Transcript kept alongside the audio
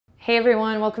Hey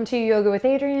everyone, welcome to Yoga with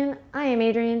Adriene. I am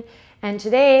Adriene, and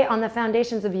today on the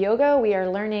Foundations of Yoga, we are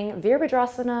learning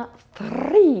Virabhadrasana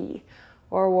III,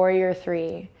 or Warrior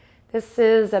III. This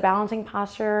is a balancing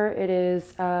posture. It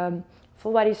is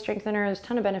full body strengthener. There's a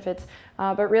ton of benefits,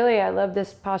 but really I love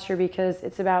this posture because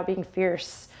it's about being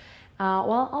fierce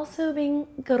while also being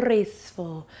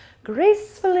graceful.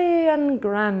 Gracefully and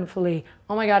grandfully.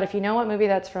 Oh my God, if you know what movie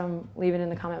that's from, leave it in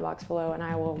the comment box below and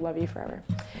I will love you forever.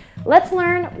 Let's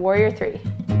learn Warrior III.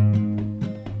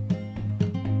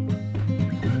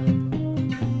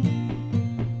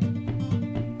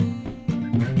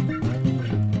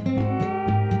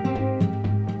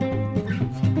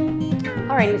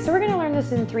 Alrighty, so we're going to learn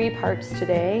this in 3 parts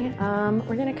today.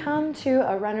 We're going to come to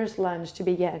a runner's lunge to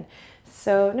begin.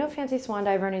 So no fancy swan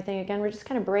dive or anything. Again, we're just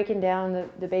kind of breaking down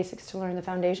the basics to learn the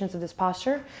foundations of this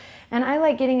posture. And I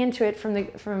like getting into it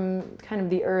from kind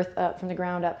of the earth up, from the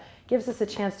ground up. Gives us a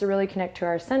chance to really connect to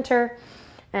our center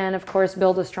and of course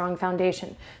build a strong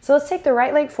foundation. So let's take the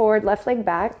right leg forward, left leg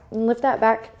back, and lift that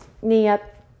back knee up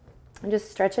and just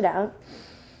stretch it out.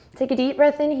 Take a deep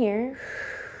breath in here.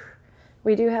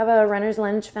 We do have a runner's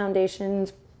lunge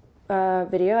foundations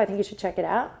video. I think you should check it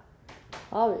out.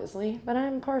 Obviously, but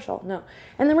I'm partial. No.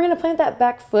 And then we're going to plant that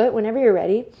back foot whenever you're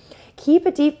ready. Keep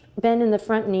a deep bend in the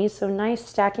front knee, so nice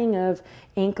stacking of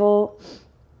ankle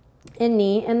and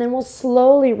knee, and then we'll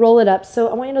slowly roll it up. So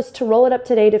I want you to roll it up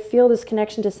today to feel this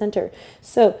connection to center.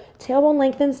 So tailbone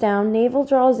lengthens down, navel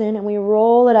draws in, and we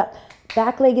roll it up.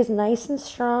 Back leg is nice and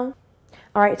strong.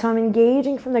 All right, so I'm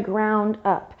engaging from the ground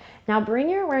up. Now bring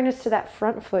your awareness to that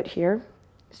front foot here.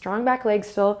 Strong back leg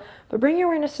still, but bring your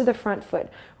awareness to the front foot.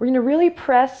 We're going to really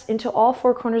press into all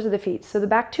 4 corners of the feet. So the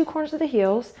back 2 corners of the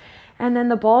heels, and then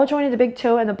the ball joint of the big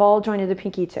toe and the ball joint of the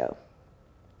pinky toe.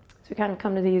 So we kind of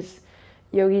come to these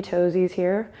yogi toesies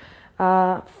here.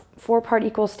 4-part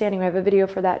equal standing. We have a video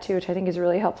for that too, which I think is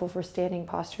really helpful for standing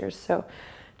postures. So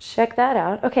check that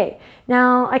out. Okay,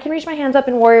 now I can reach my hands up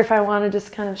in warrior if I want to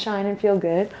just kind of shine and feel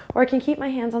good, or I can keep my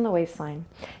hands on the waistline.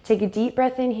 Take a deep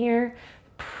breath in here.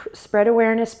 Spread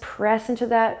awareness, press into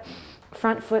that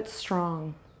front foot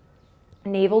strong.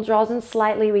 Navel draws in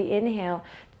slightly, we inhale.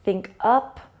 Think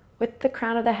up with the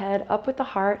crown of the head, up with the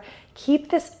heart. Keep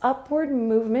this upward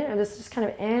movement, or this just kind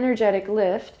of energetic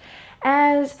lift,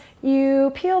 as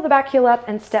you peel the back heel up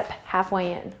and step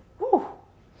halfway in. Woo.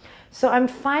 So I'm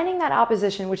finding that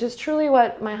opposition, which is truly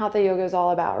what my Hatha Yoga is all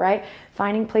about, right?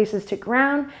 Finding places to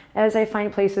ground as I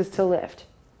find places to lift.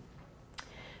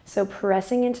 So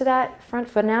pressing into that front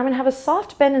foot. Now I'm going to have a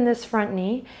soft bend in this front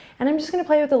knee, and I'm just going to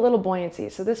play with a little buoyancy.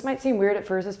 So this might seem weird at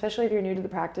first, especially if you're new to the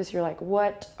practice. You're like,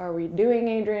 what are we doing,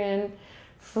 Adriene?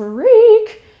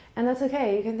 Freak! And that's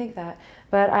okay, you can think that.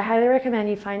 But I highly recommend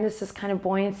you find this kind of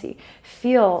buoyancy.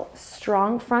 Feel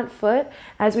strong front foot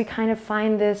as we kind of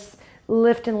find this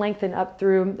lift and lengthen up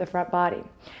through the front body.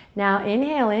 Now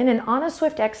inhale in, and on a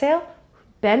swift exhale,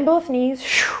 bend both knees,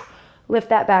 lift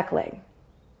that back leg.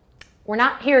 We're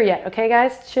not here yet, okay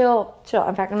guys? Chill, chill.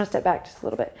 In fact, I'm gonna step back just a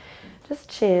little bit. Just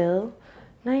chill.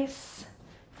 Nice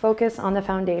focus on the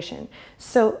foundation.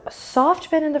 So soft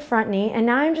bend in the front knee, and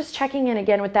now I'm just checking in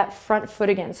again with that front foot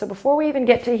again. So before we even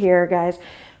get to here, guys,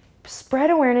 spread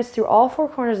awareness through all 4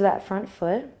 corners of that front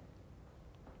foot.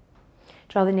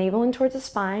 Draw the navel in towards the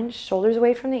spine, shoulders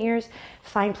away from the ears.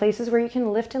 Find places where you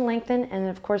can lift and lengthen, and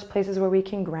of course places where we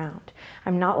can ground.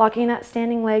 I'm not locking that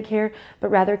standing leg here, but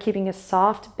rather keeping a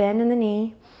soft bend in the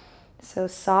knee. So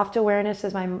soft awareness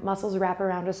as my muscles wrap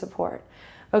around to support.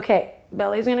 Okay,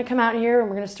 belly's gonna come out here and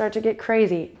we're gonna start to get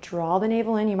crazy. Draw the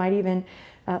navel in. You might even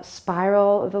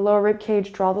spiral the lower rib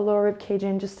cage, draw the lower rib cage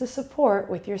in just to support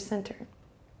with your center.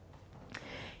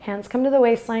 Hands come to the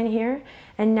waistline here,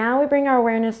 and now we bring our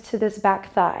awareness to this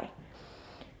back thigh.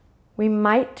 We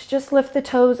might just lift the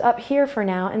toes up here for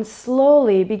now and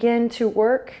slowly begin to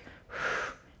work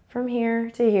from here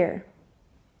to here.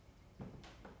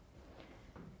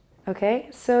 Okay,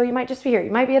 so you might just be here.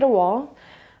 You might be at a wall.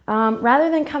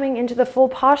 Rather than coming into the full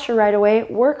posture right away,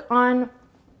 work on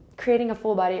creating a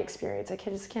full body experience. I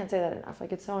just can't say that enough.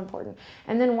 Like, it's so important.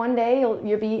 And then one day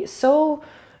you'll be so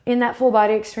in that full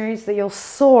body experience that you'll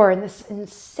soar in this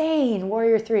insane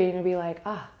Warrior III, and you'll be like,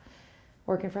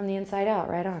 working from the inside out,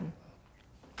 right on.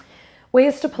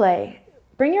 Ways to play.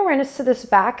 Bring your awareness to this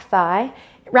back thigh.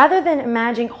 Rather than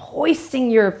imagining hoisting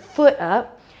your foot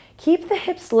up, keep the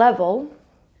hips level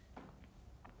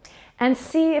and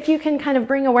see if you can kind of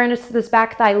bring awareness to this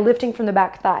back thigh, lifting from the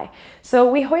back thigh. So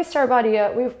we hoist our body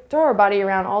up, we throw our body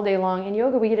around all day long. In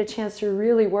yoga, we get a chance to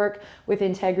really work with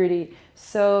integrity.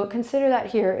 So consider that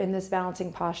here in this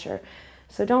balancing posture.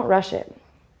 So don't rush it.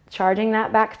 charging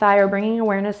that back thigh or bringing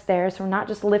awareness there. So we're not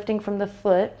just lifting from the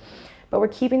foot, but we're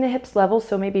keeping the hips level.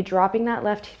 So maybe dropping that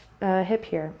left hip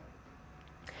here.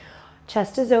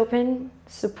 Chest is open,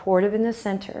 supportive in the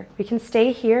center. We can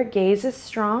stay here, gaze is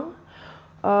strong,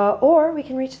 or we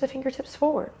can reach the fingertips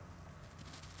forward.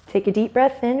 Take a deep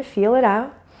breath in, feel it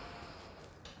out.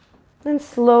 Then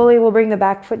slowly we'll bring the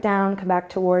back foot down, come back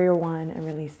to warrior one and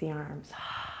release the arms.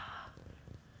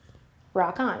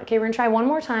 Rock on. Okay, we're gonna try one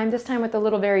more time, this time with a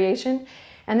little variation.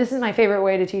 And this is my favorite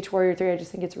way to teach warrior three. I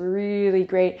just think it's really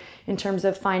great in terms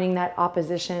of finding that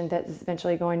opposition that's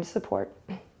eventually going to support.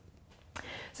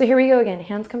 So here we go again.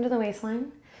 Hands come to the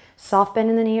waistline. Soft bend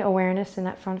in the knee, awareness in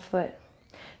that front foot.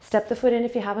 Step the foot in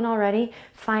if you haven't already.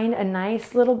 Find a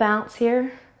nice little bounce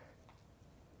here.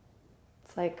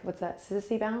 It's like, what's that,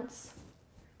 sissy bounce?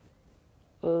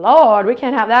 Lord, we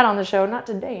can't have that on the show. Not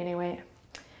today anyway.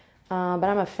 But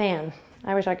I'm a fan.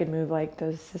 I wish I could move like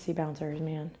those sissy bouncers,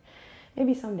 man.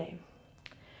 Maybe someday.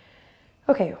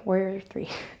 Okay, warrior three.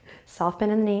 Soft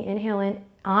bend in the knee, inhale in.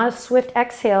 On a swift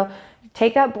exhale,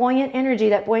 take that buoyant energy,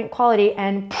 that buoyant quality,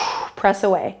 and press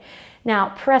away. Now,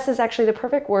 press is actually the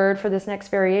perfect word for this next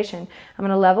variation. I'm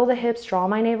gonna level the hips, draw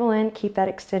my navel in, keep that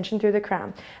extension through the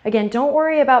crown. Again, don't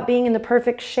worry about being in the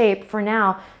perfect shape for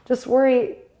now. Just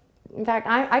worry, in fact,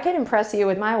 I can impress you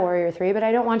with my warrior three, but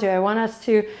I don't want to. I want us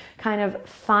to kind of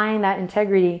find that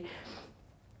integrity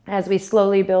as we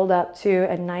slowly build up to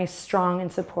a nice, strong,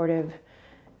 and supportive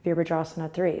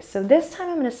Virabhadrasana 3. So this time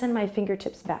I'm gonna send my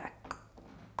fingertips back.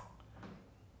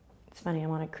 It's funny, I'm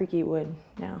on a creaky wood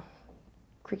now.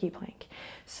 Creaky plank.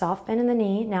 Soft bend in the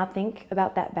knee. Now think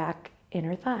about that back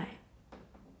inner thigh.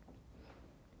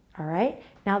 All right.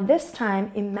 Now this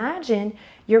time, imagine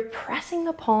you're pressing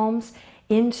the palms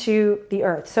into the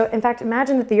earth. So in fact,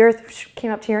 imagine that the earth came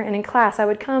up to here, and in class I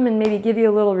would come and maybe give you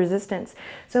a little resistance.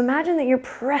 So imagine that you're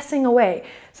pressing away.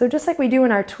 So just like we do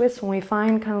in our twists when we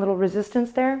find kind of little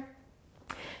resistance there,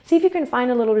 see if you can find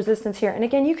a little resistance here. And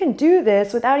again, you can do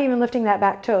this without even lifting that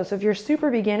back toe. So if you're a super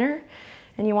beginner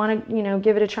and you want to,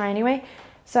 give it a try anyway.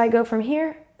 So I go from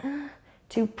here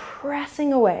to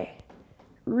pressing away,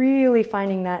 really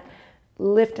finding that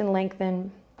lift and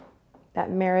lengthen,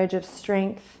 that marriage of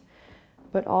strength,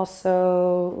 but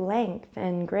also length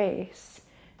and grace.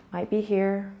 Might be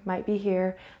here, might be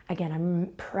here. Again,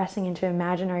 I'm pressing into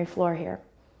imaginary floor here,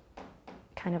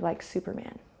 kind of like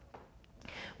Superman.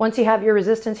 Once you have your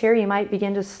resistance here, you might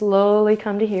begin to slowly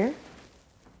come to here,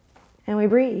 and we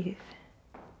breathe.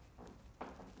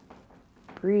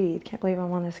 Breathe. Can't believe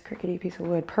I'm on this crickety piece of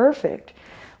wood. Perfect.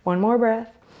 One more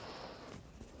breath.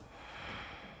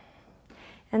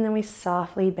 And then we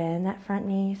softly bend that front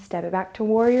knee, step it back to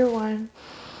warrior one.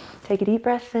 Take a deep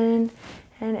breath in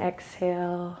and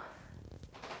exhale.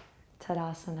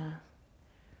 Tadasana.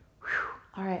 Whew.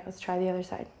 All right, let's try the other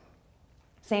side.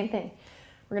 Same thing.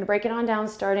 We're going to break it on down,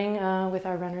 starting with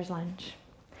our runner's lunge.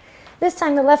 This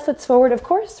time the left foot's forward, of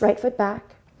course, right foot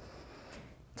back.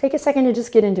 Take a second to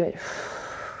just get into it.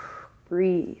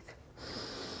 Breathe.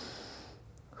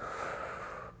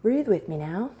 Breathe with me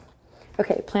now.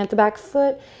 Okay, plant the back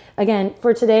foot. Again,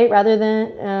 for today, rather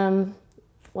than,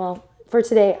 for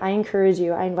today, I encourage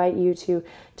you, I invite you to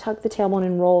tuck the tailbone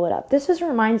and roll it up. This just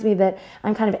reminds me that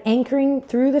I'm kind of anchoring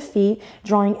through the feet,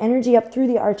 drawing energy up through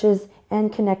the arches,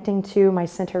 and connecting to my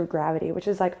center of gravity, which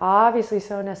is like obviously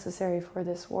so necessary for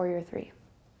this warrior three.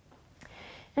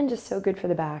 And just so good for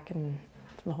the back and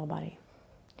for the whole body.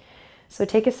 So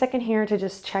take a second here to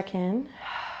just check in.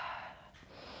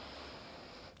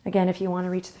 Again, if you want to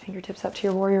reach the fingertips up to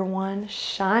your warrior one,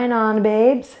 shine on,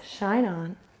 babes, shine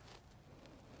on.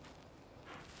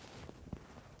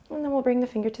 And then we'll bring the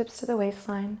fingertips to the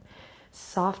waistline.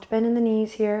 Soft bend in the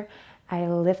knees here. I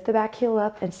lift the back heel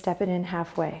up and step it in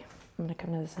halfway. I'm going to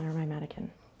come to the center of my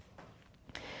mannequin.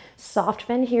 Soft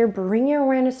bend here. Bring your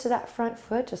awareness to that front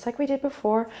foot, just like we did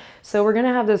before. So we're going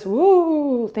to have this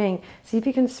woo thing. See if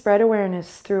you can spread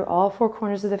awareness through all four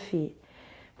corners of the feet.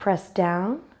 Press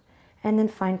down and then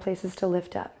find places to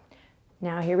lift up.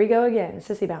 Now here we go again.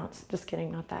 Sissy bounce. Just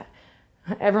kidding, not that.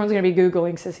 Everyone's going to be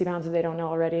Googling sissy bounce if they don't know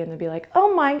already, and they'll be like,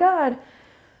 oh my God.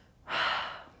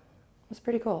 That's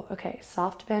pretty cool. Okay,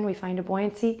 soft bend. We find a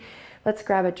buoyancy. Let's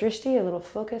grab a drishti, a little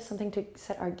focus, something to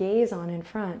set our gaze on in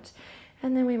front.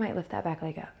 And then we might lift that back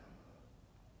leg up.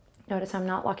 Notice I'm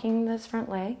not locking this front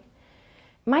leg.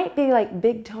 Might be like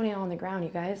big toenail on the ground, you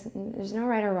guys. There's no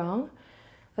right or wrong.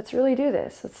 Let's really do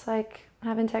this. Let's like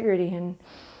have integrity and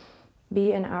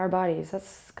be in our bodies.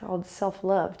 That's called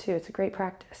self-love too. It's a great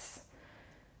practice.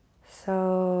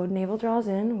 So navel draws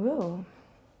in. Woo.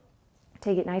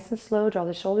 Take it nice and slow. Draw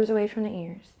the shoulders away from the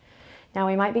ears. Now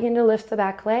we might begin to lift the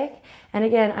back leg. And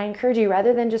again, I encourage you,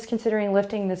 rather than just considering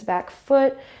lifting this back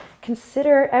foot,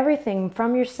 consider everything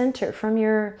from your center, from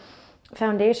your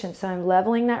foundation. So I'm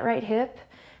leveling that right hip.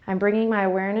 I'm bringing my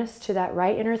awareness to that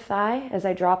right inner thigh as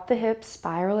I drop the hip,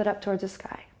 spiral it up towards the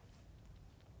sky.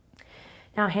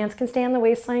 Now hands can stay on the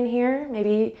waistline here.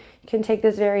 Maybe you can take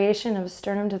this variation of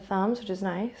sternum to thumbs, which is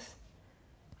nice.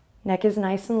 Neck is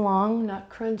nice and long, not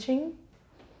crunching.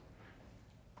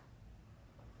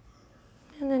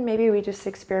 And then maybe we just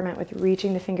experiment with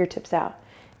reaching the fingertips out.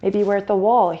 Maybe we're at the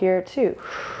wall here too.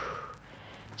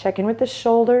 Check in with the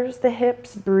shoulders, the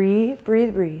hips. Breathe,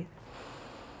 breathe, breathe.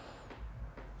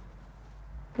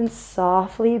 And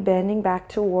softly bending back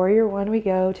to warrior one we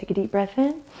go. Take a deep breath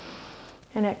in.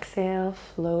 And exhale,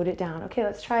 float it down. Okay,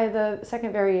 let's try the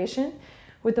second variation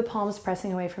with the palms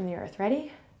pressing away from the earth.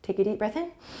 Ready? Take a deep breath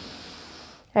in.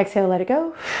 Exhale, let it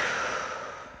go.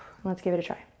 Let's give it a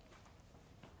try.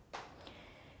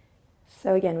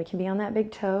 So again, we can be on that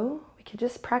big toe. We could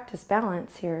just practice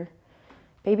balance here.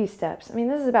 Baby steps. I mean,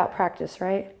 this is about practice,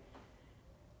 right?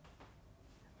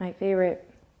 My favorite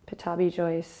Patabi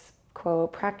Joyce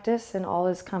quote, practice and all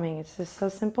is coming. It's just so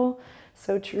simple,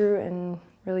 so true, and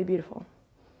really beautiful.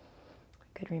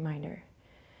 Good reminder.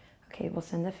 Okay, we'll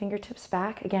send the fingertips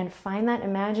back. Again, find that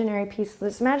imaginary piece.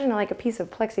 Let's imagine like a piece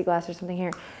of plexiglass or something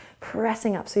here,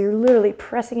 pressing up. So you're literally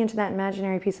pressing into that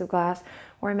imaginary piece of glass,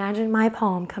 or imagine my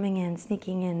palm coming in,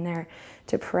 sneaking in there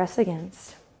to press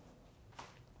against.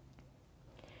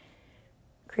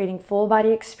 Creating full body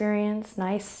experience,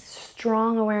 nice,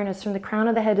 strong awareness from the crown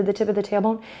of the head to the tip of the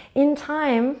tailbone. In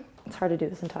time, it's hard to do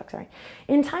this in talk, sorry.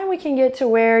 In time, we can get to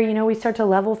where, you know, we start to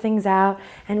level things out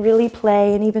and really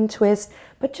play and even twist,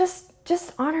 but just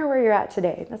honor where you're at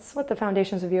today. That's what the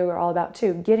foundations of yoga are all about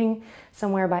too, getting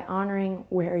somewhere by honoring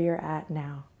where you're at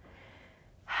now.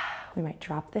 We might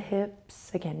drop the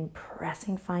hips, again,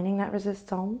 pressing, finding that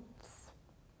resistance.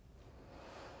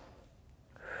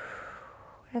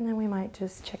 And then we might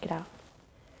just check it out.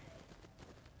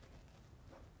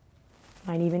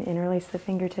 Might even interlace the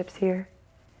fingertips here.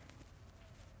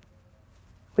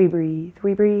 We breathe,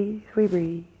 we breathe, we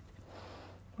breathe.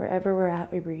 Wherever we're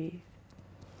at, we breathe.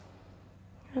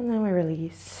 And then we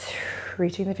release.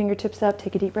 Reaching the fingertips up,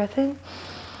 take a deep breath in.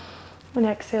 And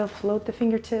exhale, float the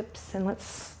fingertips and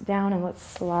let's down and let's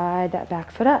slide that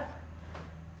back foot up.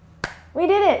 We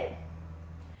did it.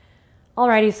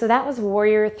 Alrighty, so that was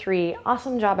Warrior 3.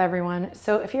 Awesome job, everyone.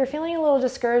 So if you're feeling a little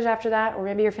discouraged after that, or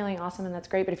maybe you're feeling awesome and that's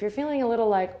great, but if you're feeling a little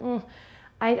like,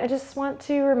 I just want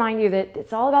to remind you that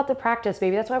it's all about the practice,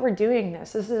 baby. That's why we're doing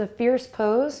this. This is a fierce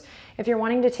pose. If you're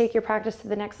wanting to take your practice to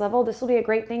the next level, this will be a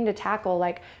great thing to tackle.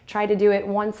 Like, try to do it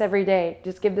once every day.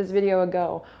 Just give this video a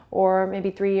go, or maybe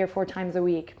 3 or 4 times a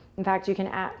week. In fact, you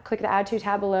can click the Add To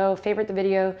tab below, favorite the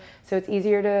video so it's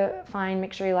easier to find,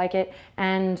 make sure you like it,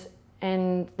 and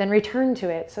then return to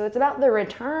it. So it's about the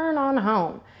return on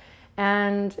home.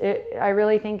 And I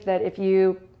really think that if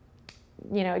you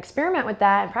experiment with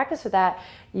that and practice with that,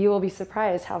 you will be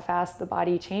surprised how fast the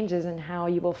body changes and how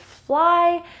you will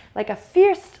fly like a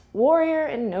fierce warrior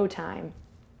in no time.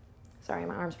 Sorry,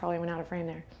 my arms probably went out of frame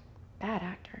there. Bad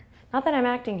actor. Not that I'm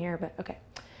acting here, but okay.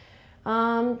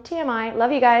 TMI,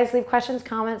 love you guys. Leave questions,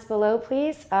 comments below,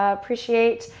 please.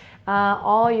 Appreciate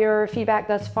all your feedback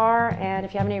thus far. And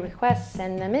if you have any requests,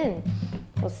 send them in.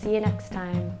 We'll see you next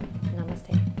time.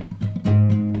 Namaste.